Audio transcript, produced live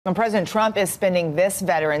And President Trump is spending this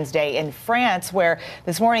Veterans Day in France, where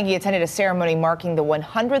this morning he attended a ceremony marking the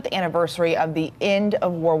 100th anniversary of the end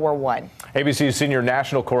of World War I. ABC's senior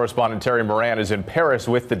national correspondent Terry Moran is in Paris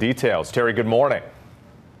with the details. Terry, good morning.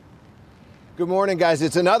 Good morning, guys.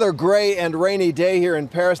 It's another gray and rainy day here in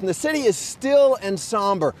Paris, and the city is still and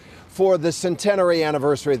somber for the centenary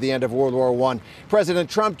anniversary of the end of World War I. President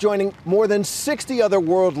Trump joining more than 60 other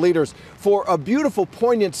world leaders for a beautiful,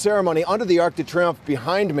 poignant ceremony under the Arc de Triomphe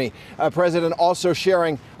behind me. President also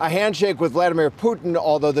sharing a handshake with Vladimir Putin,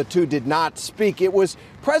 although the two did not speak. It was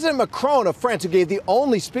President Macron of France who gave the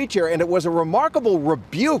only speech here, and it was a remarkable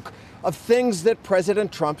rebuke of things that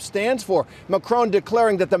President Trump stands for. Macron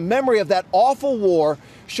declaring that the memory of that awful war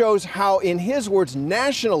shows how, in his words,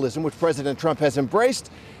 nationalism, which President Trump has embraced,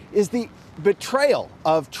 is the betrayal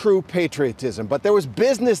of true patriotism. But there was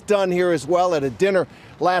business done here as well at a dinner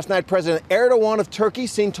last night. President Erdogan of Turkey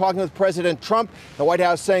seen talking with President Trump. The White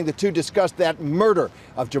House saying the two discussed that murder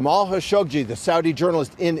of Jamal Khashoggi, the Saudi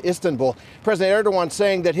journalist in Istanbul. President Erdogan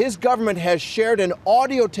saying that his government has shared an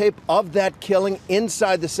audio tape of that killing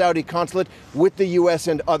inside the Saudi consulate with the U.S.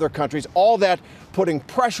 and other countries. All that putting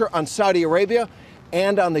pressure on Saudi Arabia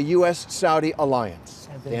and on the U.S.-Saudi alliance.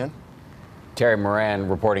 Dan? Terry Moran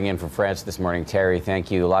reporting in from France this morning. Terry,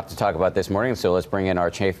 thank you. A lot to talk about this morning, so let's bring in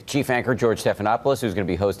our chief anchor, George Stephanopoulos, who's going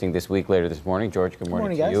to be hosting This Week later this morning. George, good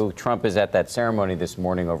morning to you. Trump is at that ceremony this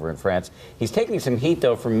morning over in France. He's taking some heat,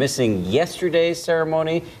 though, for missing yesterday's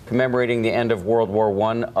ceremony commemorating the end of World War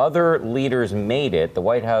I. Other leaders made it. The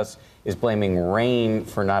White House is blaming rain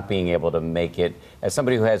for not being able to make it. As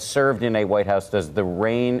somebody who has served in a White House, does the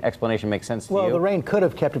rain explanation make sense to you? Well, the rain could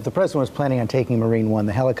have kept, if the president was planning on taking Marine One,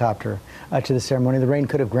 the helicopter, to the ceremony, the rain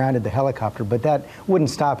could have grounded the helicopter, but that wouldn't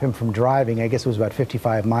stop him from driving. I guess it was about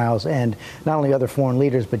 55 miles, and not only other foreign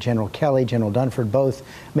leaders, but General Kelly, General Dunford, both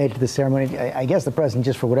made it to the ceremony. I guess the president,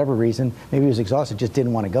 just for whatever reason, maybe he was exhausted, just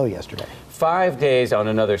didn't want to go yesterday. 5 days on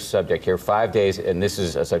another subject here, 5 days, and this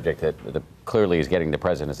is a subject that clearly is getting the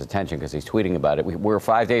president's attention because he's tweeting about it. We're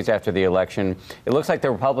 5 days after the election. It looks like the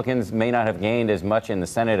Republicans may not have gained as much in the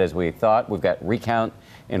Senate as we thought. We've got recount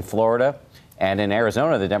in Florida, and in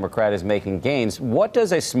Arizona, the Democrat is making gains. What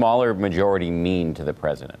does a smaller majority mean to the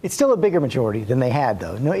president? It's still a bigger majority than they had,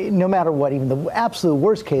 though. No matter what, even the absolute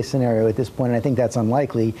worst case scenario at this point, and I think that's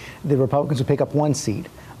unlikely, the Republicans would pick up one seat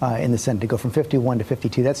in the Senate to go from 51 to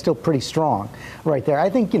 52. That's still pretty strong right there. I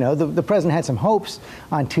think, the president had some hopes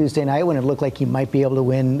on Tuesday night when it looked like he might be able to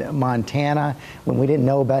win Montana, when we didn't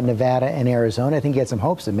know about Nevada and Arizona. I think he had some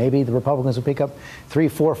hopes that maybe the Republicans would pick up 3,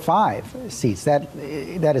 4, 5 seats. That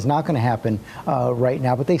is not going to happen right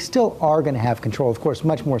now, but they still are going to have control. Of course,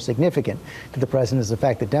 much more significant to the president is the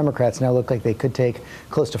fact that Democrats now look like they could take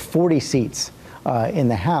close to 40 seats in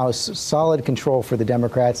the House. Solid control for the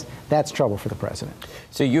Democrats. That's trouble for the president.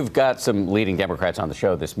 So you've got some leading Democrats on the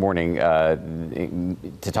show this morning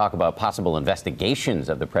to talk about possible investigations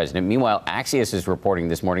of the president. Meanwhile, Axios is reporting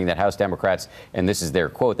this morning that House Democrats, and this is their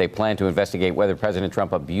quote, they plan to investigate whether President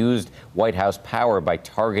Trump abused White House power by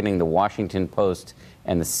targeting the Washington Post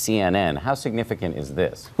and the CNN. How significant is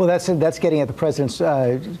this? Well, that's getting at the president's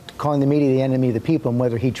calling the media the enemy of the people, and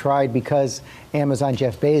whether he tried, because Amazon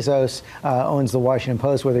Jeff Bezos owns the Washington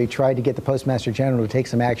Post, whether he tried to get the Postmaster General to take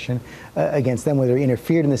some action against them, whether he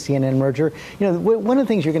interfered in the CNN merger. One of the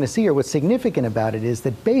things you're going to see here, what's significant about it is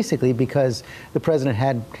that basically because the president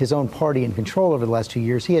had his own party in control over the last 2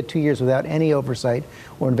 years, he had 2 years without any oversight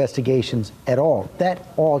or investigations at all. That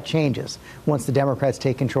all changes once the Democrats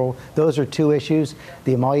take control. Those are two issues.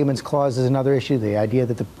 The emoluments clause is another issue. The idea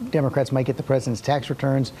that the Democrats might get the president's tax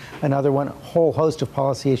returns, another one. Whole host of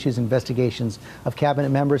policy issues, investigations of cabinet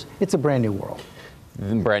members. It's a brand new world.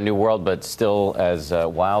 Brand new world, but still as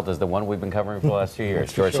wild as the one we've been covering for the last 2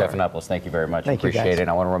 years. George Stephanopoulos, thank you very much. Appreciate it.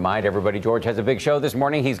 I want to remind everybody, George has a big show this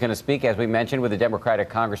morning. He's going to speak, as we mentioned, with the Democratic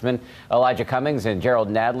Congressman Elijah Cummings and Gerald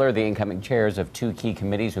Nadler, the incoming chairs of 2 key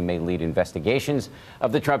committees who may lead investigations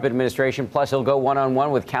of the Trump administration. Plus, he'll go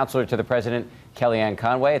one-on-one with Counselor to the President Kellyanne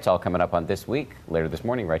Conway. It's all coming up on This Week later this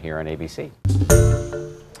morning right here on ABC.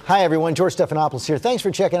 Hi, everyone. George Stephanopoulos here. Thanks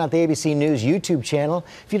for checking out the ABC News YouTube channel.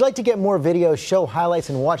 If you'd like to get more videos, show highlights,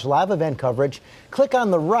 and watch live event coverage, click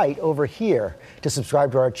on the right over here to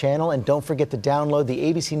subscribe to our channel. And don't forget to download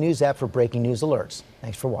the ABC News app for breaking news alerts.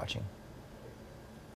 Thanks for watching.